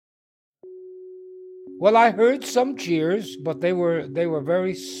Well, I heard some cheers, but they were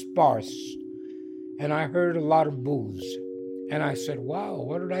very sparse. And I heard a lot of boos. And I said, wow,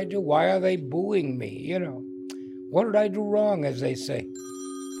 what did I do? Why are they booing me? You know, what did I do wrong, as they say?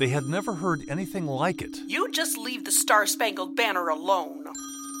 They had never heard anything like it. You just leave the Star-Spangled Banner alone.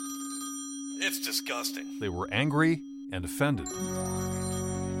 It's disgusting. They were angry and offended.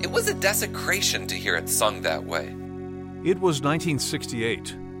 It was a desecration to hear it sung that way. It was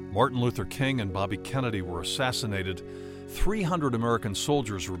 1968. Martin Luther King and Bobby Kennedy were assassinated. 300 American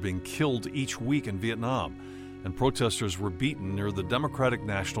soldiers were being killed each week in Vietnam, and protesters were beaten near the Democratic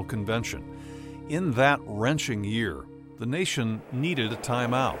National Convention. In that wrenching year, the nation needed a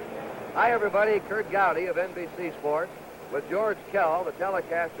timeout. Hi, everybody. Kurt Gowdy of NBC Sports with George Kell, the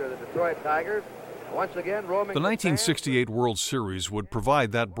telecaster of the Detroit Tigers. Once again, roaming the 1968 World Series would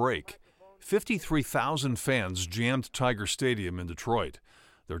provide that break. 53,000 fans jammed Tiger Stadium in Detroit.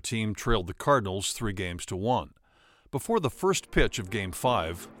 Their team trailed the Cardinals 3-1. Before the first pitch of Game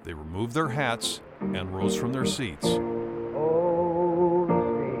 5, they removed their hats and rose from their seats. Oh,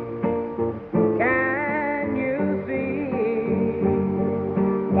 say, can you see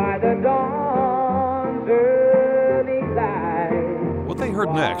by the dawn's early light? What they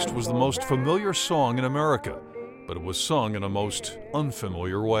heard next was the most familiar song in America, but it was sung in a most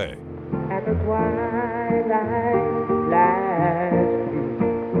unfamiliar way. At the twilight last week,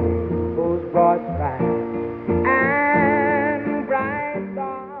 whose broad stripes and bright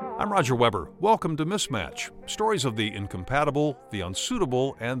stars. I'm Roger Weber. Welcome to Mismatch, stories of the incompatible, the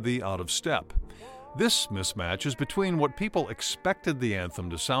unsuitable, and the out of step. This mismatch is between what people expected the anthem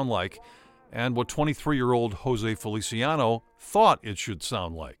to sound like and what 23-year-old Jose Feliciano thought it should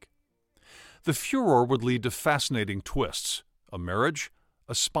sound like. The furor would lead to fascinating twists: a marriage,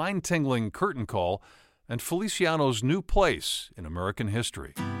 a spine-tingling curtain call, and Feliciano's new place in American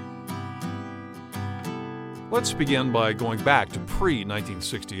history. Let's begin by going back to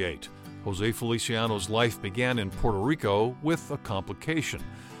pre-1968. Jose Feliciano's life began in Puerto Rico with a complication.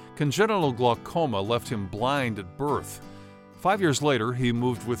 Congenital glaucoma left him blind at birth. 5 years later, he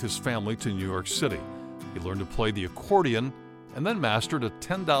moved with his family to New York City. He learned to play the accordion and then mastered a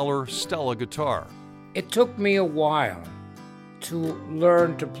 $10 Stella guitar. It took me a while to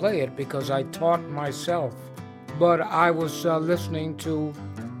learn to play it because I taught myself. But I was listening to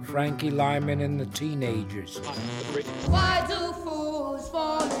Frankie Lyman and the Teenagers. Why do fools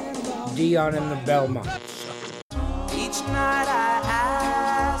fall in love? Dion and the Belmonts. Each night I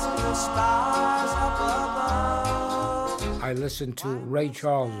ask the stars up above. I listened to Ray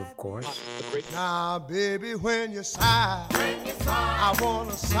Charles, of course. Now, baby, when you sigh, I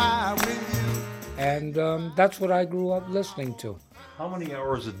wanna sigh with you. And that's what I grew up listening to. How many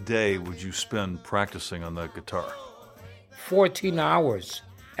hours a day would you spend practicing on that guitar? 14 hours.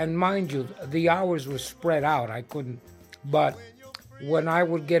 And mind you, the hours were spread out. I couldn't. But when I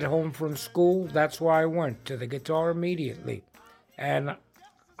would get home from school, that's where I went, to the guitar immediately. And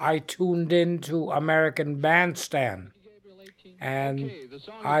I tuned into American Bandstand. And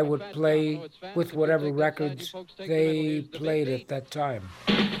I would play with whatever records they played at that time.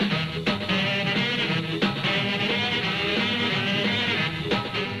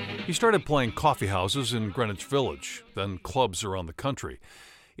 He started playing coffee houses in Greenwich Village, then clubs around the country.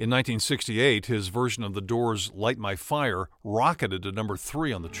 In 1968, his version of The Doors' Light My Fire rocketed to number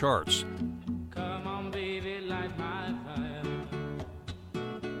 3 on the charts. Come on, baby, light my fire.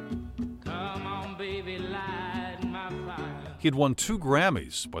 Come on, baby, light my fire. He had won 2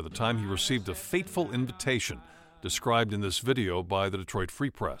 Grammys by the time he received a fateful invitation, described in this video by the Detroit Free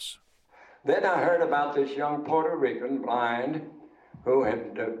Press. Then I heard about this young Puerto Rican, blind, who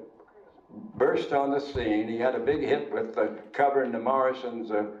had burst on the scene. He had a big hit with covering the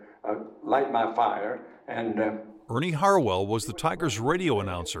Morrisons' Light My Fire. And Ernie Harwell was the Tigers' radio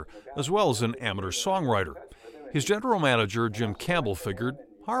announcer, as well as an amateur songwriter. His general manager, Jim Campbell, figured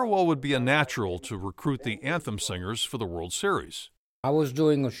Harwell would be a natural to recruit the anthem singers for the World Series. I was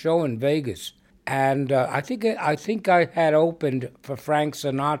doing a show in Vegas, and I think I had opened for Frank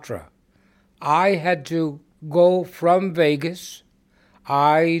Sinatra. I had to go from Vegas.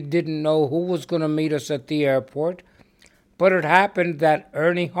 I didn't know who was going to meet us at the airport, but it happened that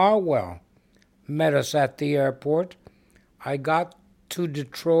Ernie Harwell met us at the airport. I got to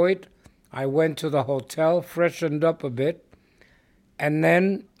Detroit. I went to the hotel, freshened up a bit, and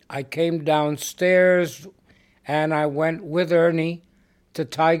then I came downstairs and I went with Ernie to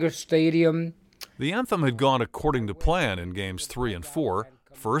Tiger Stadium. The anthem had gone according to plan in Games 3 and 4.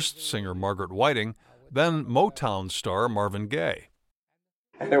 First, singer Margaret Whiting, then Motown star Marvin Gaye.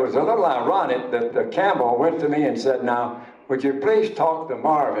 And it was a little ironic that Campbell went to me and said, now, would you please talk to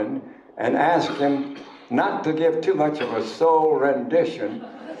Marvin and ask him not to give too much of a soul rendition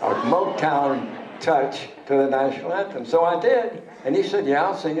of Motown touch to the national anthem. So I did, and he said, yeah,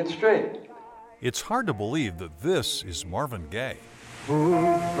 I'll sing it straight. It's hard to believe that this is Marvin Gaye. Who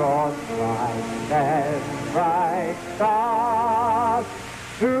brought light and bright stars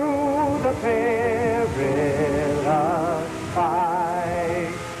through the perilous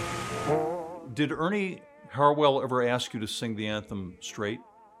fight? Did Ernie Harwell ever ask you to sing the anthem straight?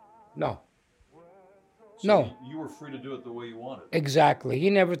 No. So No. You were free to do it the way you wanted. Exactly. He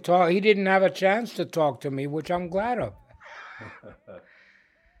never talked. He didn't have a chance to talk to me, which I'm glad of.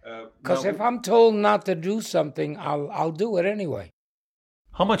 Because if I'm told not to do something, I'll do it anyway.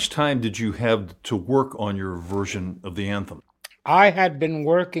 How much time did you have to work on your version of the anthem? I had been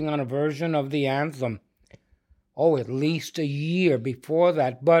working on a version of the anthem, at least a year before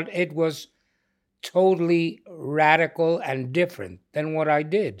that, but it was totally radical and different than what I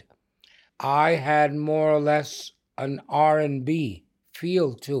did. I had more or less an R&B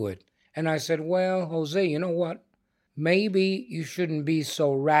feel to it. And I said, well, Jose, you know what? Maybe you shouldn't be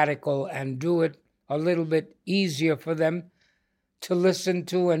so radical and do it a little bit easier for them to listen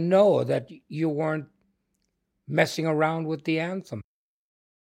to and know that you weren't messing around with the anthem.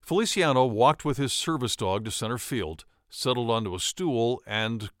 Feliciano walked with his service dog to center field, settled onto a stool,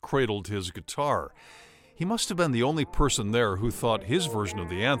 and cradled his guitar. He must have been the only person there who thought his version of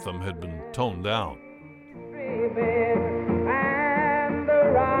the anthem had been toned down.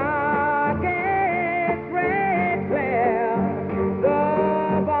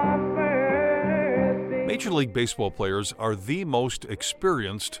 Major League Baseball players are the most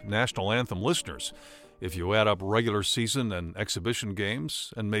experienced national anthem listeners. If you add up regular season and exhibition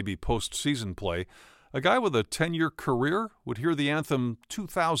games, and maybe postseason play, a guy with a 10-year career would hear the anthem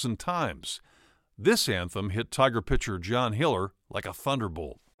 2,000 times. This anthem hit Tiger pitcher John Hiller like a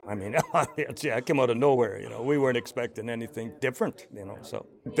thunderbolt. I mean, it came out of nowhere, We weren't expecting anything different, So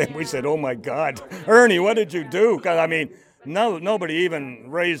then we said, oh, my God, Ernie, what did you do? Because, nobody even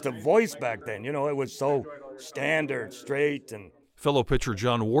raised a voice back then. It was so standard, straight, and... Fellow pitcher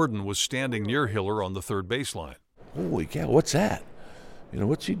John Warden was standing near Hiller on the third baseline. Holy cow, what's that?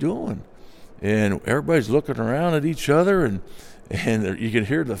 What's he doing? And everybody's looking around at each other, and you can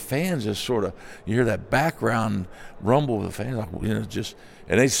hear the fans just sort of, you hear that background rumble of the fans,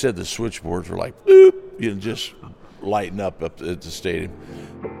 and they said the switchboards were like, boop, just lighting up at the stadium.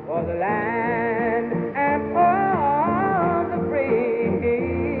 For the land and for the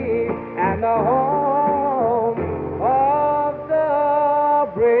free and the home of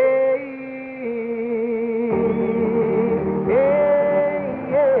the brave.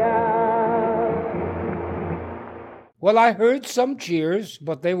 Well, I heard some cheers,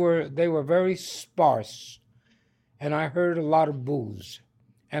 but they were very sparse. And I heard a lot of boos.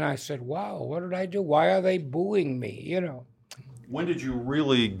 And I said, wow, what did I do? Why are they booing me, When did you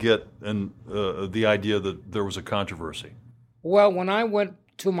really get the idea that there was a controversy? Well, when I went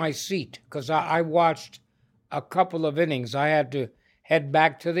to my seat, because I watched a couple of innings, I had to head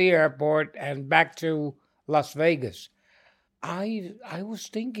back to the airport and back to Las Vegas. I was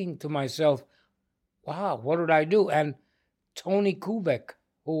thinking to myself, wow, what did I do? And Tony Kubek,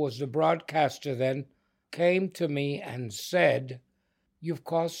 who was the broadcaster then, came to me and said, you've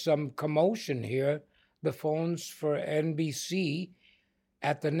caused some commotion here. The phones for NBC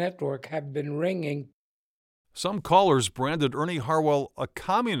at the network have been ringing. Some callers branded Ernie Harwell a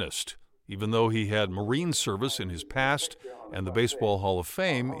communist, even though he had Marine service in his past and the Baseball Hall of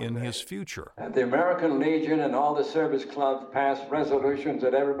Fame in his future. The American Legion and all the service clubs passed resolutions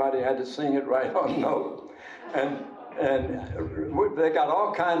that everybody had to sing it right on note. And they got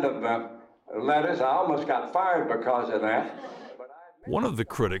all kind of letters. I almost got fired because of that. One of the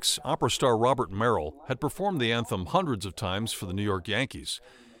critics, opera star Robert Merrill, had performed the anthem hundreds of times for the New York Yankees.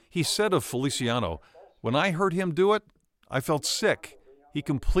 He said of Feliciano, when I heard him do it, I felt sick. He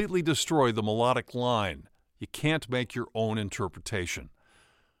completely destroyed the melodic line. You can't make your own interpretation.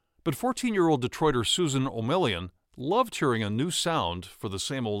 But 14-year-old Detroiter Susan O'Million loved hearing a new sound for the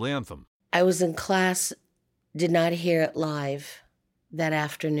same old anthem. I was in class, did not hear it live that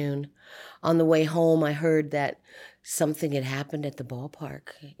afternoon. On the way home, I heard that something had happened at the ballpark,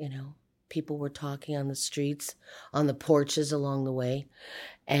 People were talking on the streets, on the porches along the way.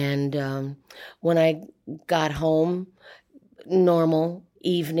 And when I got home, normal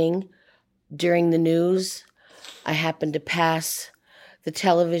evening, during the news, I happened to pass the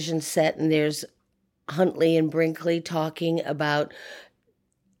television set, and there's Huntley and Brinkley talking about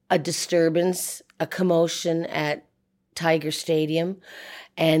a disturbance, a commotion at Tiger Stadium.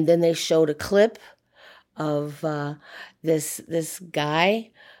 And then they showed a clip of this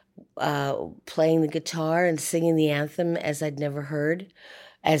guy playing the guitar and singing the anthem as I'd never heard,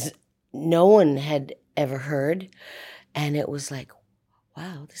 as no one had ever heard. And it was like,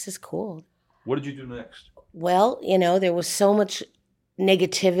 wow, this is cool. What did you do next? Well, there was so much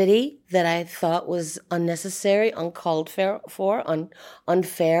negativity that I thought was unnecessary, uncalled for,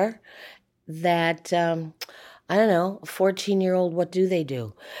 unfair, that, I don't know, a 14-year-old, what do they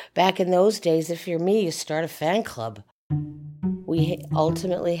do? Back in those days, if you're me, you start a fan club. We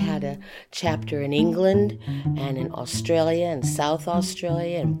ultimately had a chapter in England and in Australia and South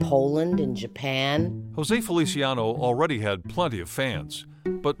Australia and Poland and Japan. Jose Feliciano already had plenty of fans,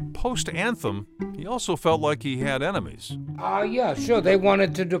 but post-Anthem, he also felt like he had enemies. Yeah, sure, they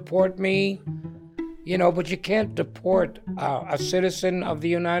wanted to deport me, but you can't deport a citizen of the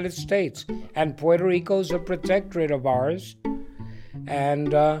United States. And Puerto Rico's a protectorate of ours.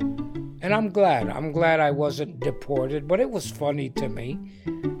 And I'm glad I wasn't deported, but it was funny to me.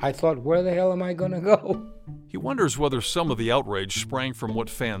 I thought, where the hell am I going to go? He wonders whether some of the outrage sprang from what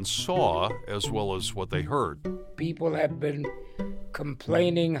fans saw as well as what they heard. People had been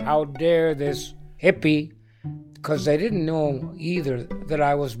complaining, how dare this hippie, because they didn't know either that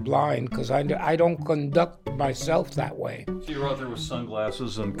I was blind, because I don't conduct myself that way. So you're out there with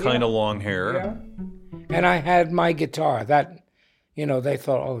sunglasses and kind of long hair. Yeah. And I had my guitar. That, they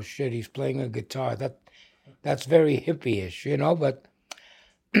thought, oh shit, he's playing a guitar. That's very hippie-ish, but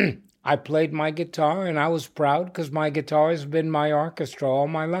I played my guitar and I was proud because my guitar has been my orchestra all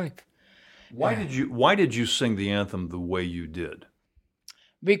my life. Why did you sing the anthem the way you did?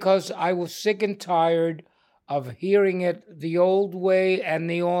 Because I was sick and tired of hearing it the old way and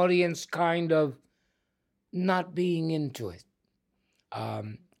the audience kind of not being into it.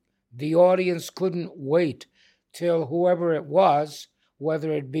 The audience couldn't wait till whoever it was,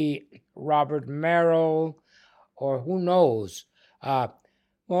 whether it be Robert Merrill or who knows, get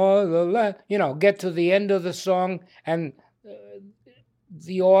to the end of the song and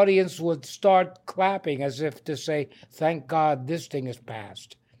the audience would start clapping as if to say, thank God this thing is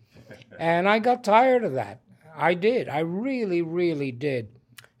past. And I got tired of that. I did. I really, really did.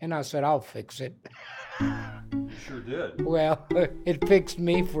 And I said, I'll fix it. You sure did. Well, it fixed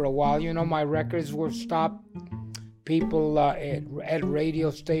me for a while. My records were stopped. People at radio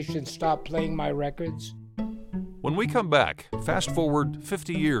stations stopped playing my records. When we come back, fast forward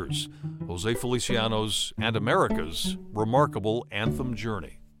 50 years, Jose Feliciano's and America's remarkable anthem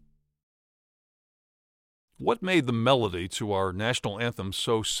journey. What made the melody to our national anthem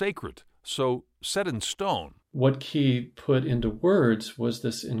so sacred, so set in stone? What Key put into words was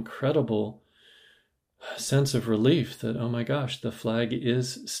this incredible sense of relief that, oh my gosh, the flag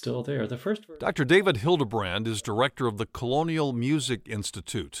is still there. The first verse. Dr. David Hildebrand is director of the Colonial Music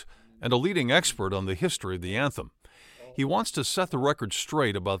Institute and a leading expert on the history of the anthem. He wants to set the record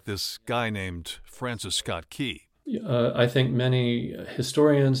straight about this guy named Francis Scott Key. I think many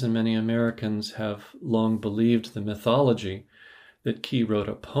historians and many Americans have long believed the mythology that Key wrote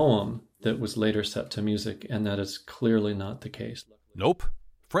a poem that was later set to music, and that is clearly not the case. Nope.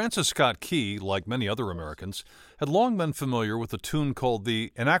 Francis Scott Key, like many other Americans, had long been familiar with a tune called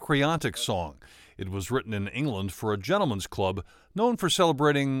the Anacreontic Song. It was written in England for a gentleman's club known for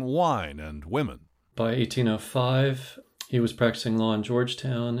celebrating wine and women. By 1805, he was practicing law in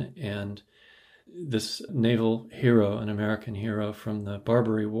Georgetown, and this naval hero, an American hero from the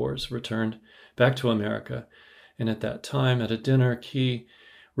Barbary Wars, returned back to America. And at that time, at a dinner, Key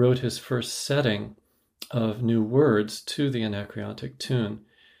wrote his first setting of new words to the Anacreontic tune,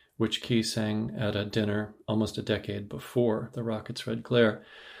 which Key sang at a dinner almost a decade before the rocket's red glare.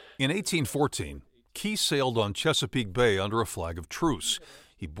 In 1814, Key sailed on Chesapeake Bay under a flag of truce.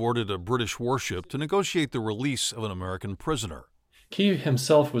 He boarded a British warship to negotiate the release of an American prisoner. Key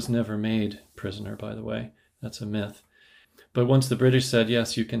himself was never made prisoner, by the way. That's a myth. But once the British said,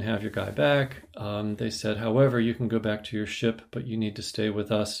 yes, you can have your guy back, they said, however, you can go back to your ship, but you need to stay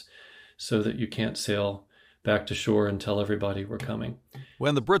with us so that you can't sail back to shore and tell everybody we're coming.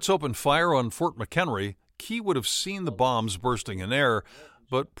 When the Brits opened fire on Fort McHenry, Key would have seen the bombs bursting in air,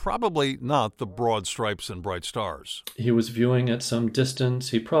 but probably not the broad stripes and bright stars. He was viewing at some distance.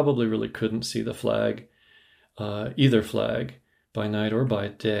 He probably really couldn't see the flag, either flag, by night or by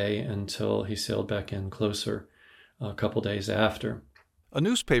day until he sailed back in closer a couple days after. A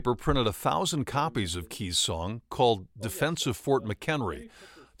newspaper printed 1,000 copies of Key's song called Defense of Fort McHenry.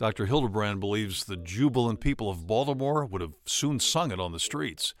 Dr. Hildebrand believes the jubilant people of Baltimore would have soon sung it on the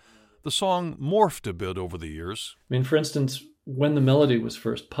streets. The song morphed a bit over the years. I mean, for instance, when the melody was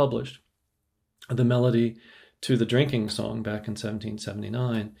first published, the melody to the drinking song back in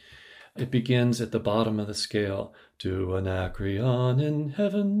 1779, It begins at the bottom of the scale. To Anacreon in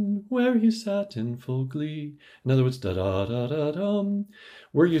heaven, where he sat in full glee. In other words, da-da-da-da-dum.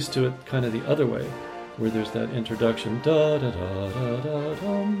 We're used to it kind of the other way, where there's that introduction,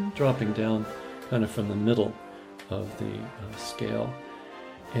 da-da-da-da-da-dum, dropping down kind of from the middle of the scale.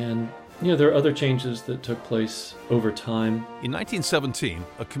 And there are other changes that took place over time. In 1917,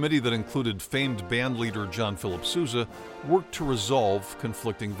 a committee that included famed band leader John Philip Sousa worked to resolve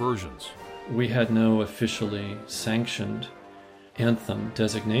conflicting versions. We had no officially sanctioned anthem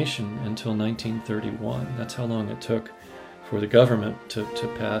designation until 1931. That's how long it took for the government to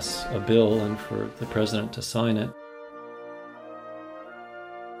pass a bill and for the president to sign it.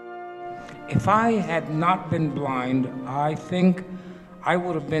 If I had not been blind, I think I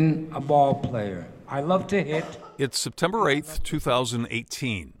would have been a ball player. I love to hit. It's September 8th,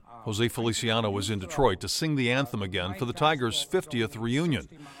 2018. Jose Feliciano is in Detroit to sing the anthem again for the Tigers' 50th reunion.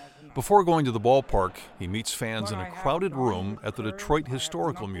 Before going to the ballpark, he meets fans in a crowded room at the Detroit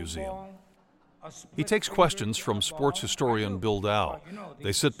Historical Museum. He takes questions from sports historian Bill Dow.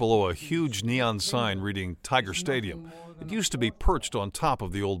 They sit below a huge neon sign reading Tiger Stadium. It used to be perched on top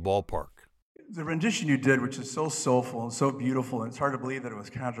of the old ballpark. The rendition you did, which is so soulful and so beautiful, and it's hard to believe that it was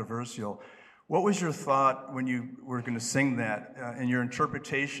controversial. What was your thought when you were going to sing that and your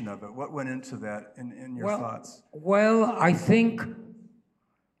interpretation of it? What went into that in your thoughts? Well, I think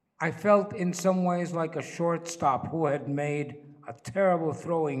I felt in some ways like a shortstop who had made a terrible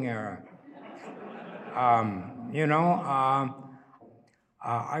throwing error.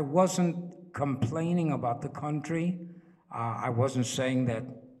 I wasn't complaining about the country. I wasn't saying that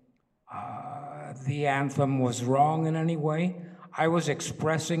the anthem was wrong in any way. I was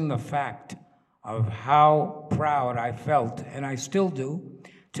expressing the fact of how proud I felt, and I still do,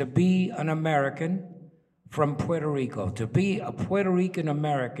 to be an American from Puerto Rico, to be a Puerto Rican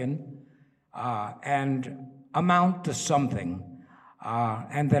American and amount to something,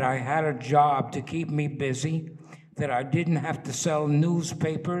 and that I had a job to keep me busy, that I didn't have to sell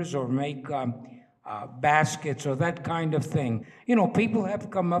newspapers or make baskets or that kind of thing. People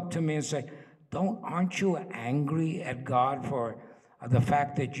have come up to me and say, aren't you angry at God for the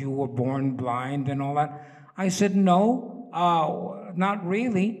fact that you were born blind and all that? I said, no, not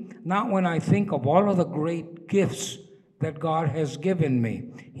really. Not when I think of all of the great gifts that God has given me.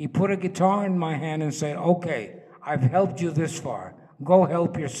 He put a guitar in my hand and said, okay, I've helped you this far. Go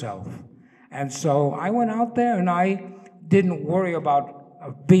help yourself. And so I went out there and I didn't worry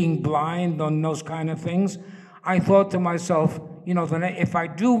about being blind on those kind of things. I thought to myself, if I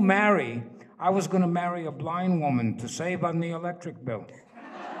do marry, I was going to marry a blind woman to save on the electric bill.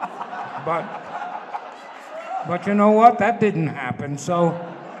 But you know what? That didn't happen, so...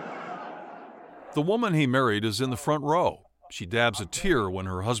 The woman he married is in the front row. She dabs a tear when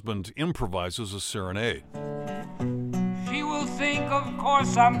her husband improvises a serenade. She will think, of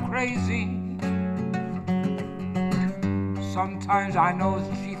course, I'm crazy. Sometimes I know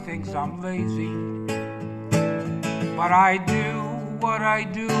she thinks I'm lazy. But I do what I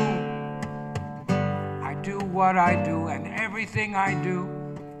do. I do what I do, and everything I do,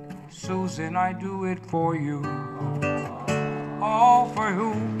 Susan, I do it for you. All for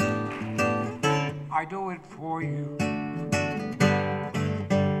who? I do it for you.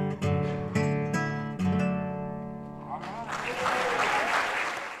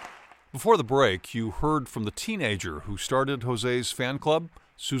 Before the break, you heard from the teenager who started Jose's fan club,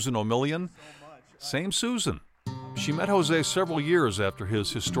 Susan O'Million. Same Susan. She met Jose several years after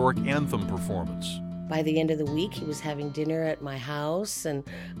his historic anthem performance. By the end of the week, he was having dinner at my house, and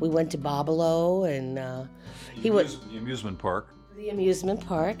we went to Babalo, and he was... The amusement park. The amusement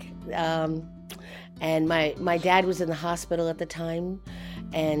park. And my dad was in the hospital at the time,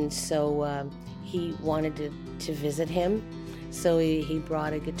 and so he wanted to visit him. So he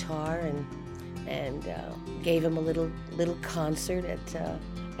brought a guitar and gave him a little concert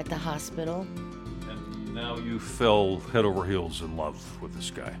at the hospital. And now you fell head over heels in love with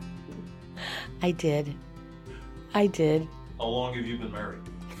this guy. I did. How long have you been married?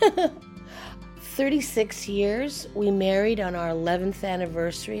 36 years. We married on our 11th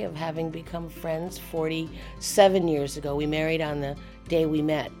anniversary of having become friends 47 years ago. We married on the day we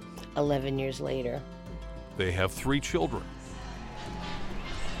met 11 years later. They have 3 children.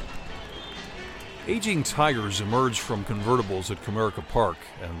 Aging Tigers emerge from convertibles at Comerica Park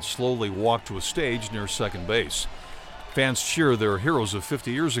and slowly walk to a stage near second base. Fans cheer their heroes of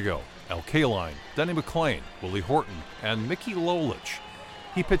 50 years ago, Al Kaline, Denny McLain, Willie Horton, and Mickey Lolich.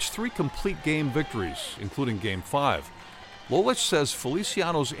 He pitched 3 complete game victories, including Game 5. Lolich says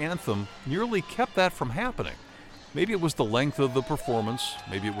Feliciano's anthem nearly kept that from happening. Maybe it was the length of the performance,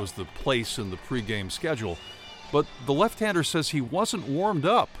 maybe it was the place in the pregame schedule, but the left-hander says he wasn't warmed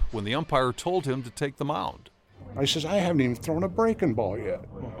up when the umpire told him to take the mound. I says, I haven't even thrown a breaking ball yet.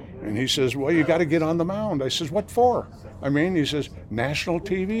 And he says, well, you got to get on the mound. I says, what for? I mean, he says, national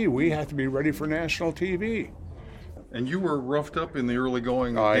TV. We have to be ready for national TV. And you were roughed up in the early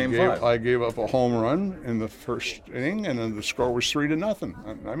going game 5. I gave up a home run in the first inning, and then the score was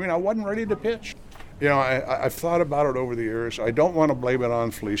 3-0. I mean, I wasn't ready to pitch. You know, I've thought about it over the years. I don't want to blame it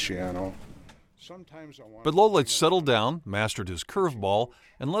on Feliciano. But Lolich settled down, mastered his curveball,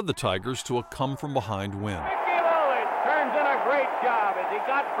 and led the Tigers to a come-from-behind win. Mickey Lolich turns in a great job as he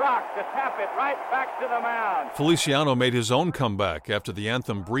got Brock to tap it right back to the mound. Feliciano made his own comeback after the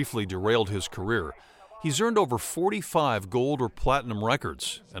anthem briefly derailed his career. He's earned over 45 gold or platinum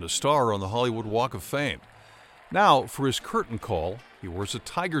records and a star on the Hollywood Walk of Fame. Now, for his curtain call, he wears a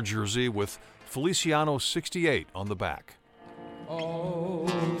Tiger jersey with Feliciano 68 on the back. Oh,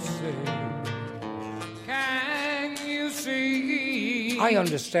 say, can you see? I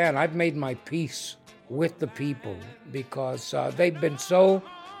understand. I've made my peace with the people because they've been so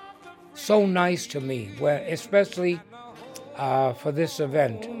nice to me, especially for this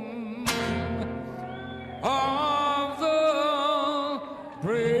event. Of the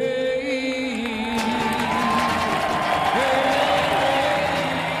brave.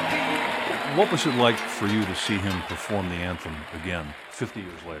 What was it like for you to see him perform the anthem again 50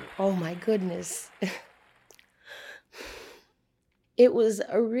 years later? Oh, my goodness. It was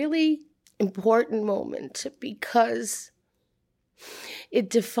a really important moment because it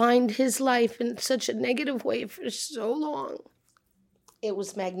defined his life in such a negative way for so long. It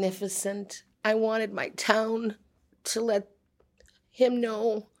was magnificent. I wanted my town to let him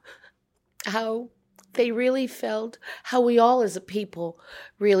know how they really felt, how we all as a people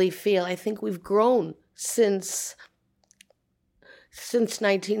really feel. I think we've grown since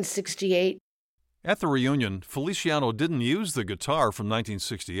 1968. At the reunion, Feliciano didn't use the guitar from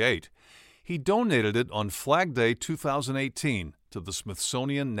 1968. He donated it on Flag Day 2018 to the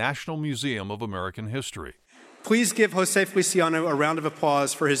Smithsonian National Museum of American History. Please give Jose Feliciano a round of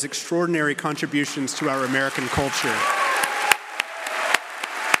applause for his extraordinary contributions to our American culture.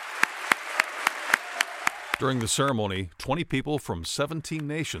 During the ceremony, 20 people from 17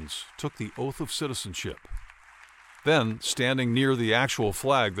 nations took the oath of citizenship. Then, standing near the actual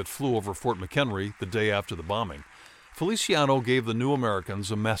flag that flew over Fort McHenry the day after the bombing, Feliciano gave the new Americans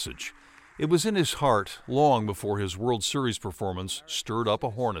a message. It was in his heart long before his World Series performance stirred up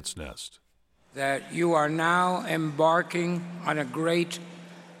a hornet's nest. That you are now embarking on a great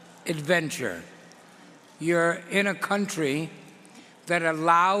adventure. You're in a country that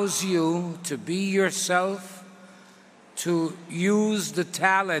allows you to be yourself, to use the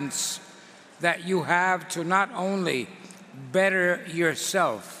talents that you have to not only better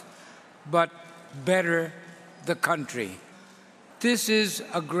yourself, but better the country. This is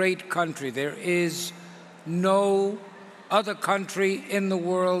a great country. There is no other country in the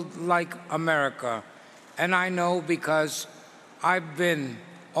world like America. And I know because I've been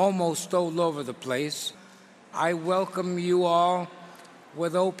almost all over the place. I welcome you all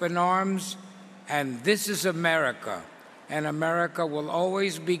with open arms, and this is America. And America will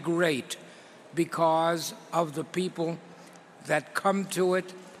always be great because of the people that come to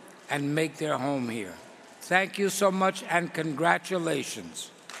it and make their home here. Thank you so much, and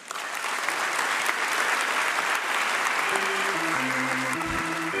congratulations.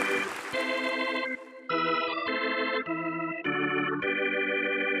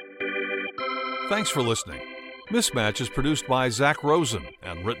 Thanks for listening. Mismatch is produced by Zach Rosen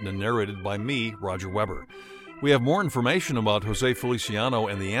and written and narrated by me, Roger Weber. We have more information about Jose Feliciano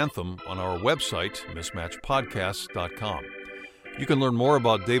and the anthem on our website, mismatchpodcasts.com. You can learn more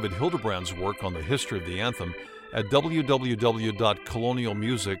about David Hildebrand's work on the history of the anthem at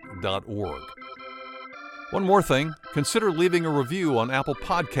www.colonialmusic.org. One more thing, consider leaving a review on Apple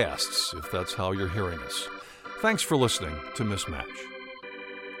Podcasts if that's how you're hearing us. Thanks for listening to Mismatch.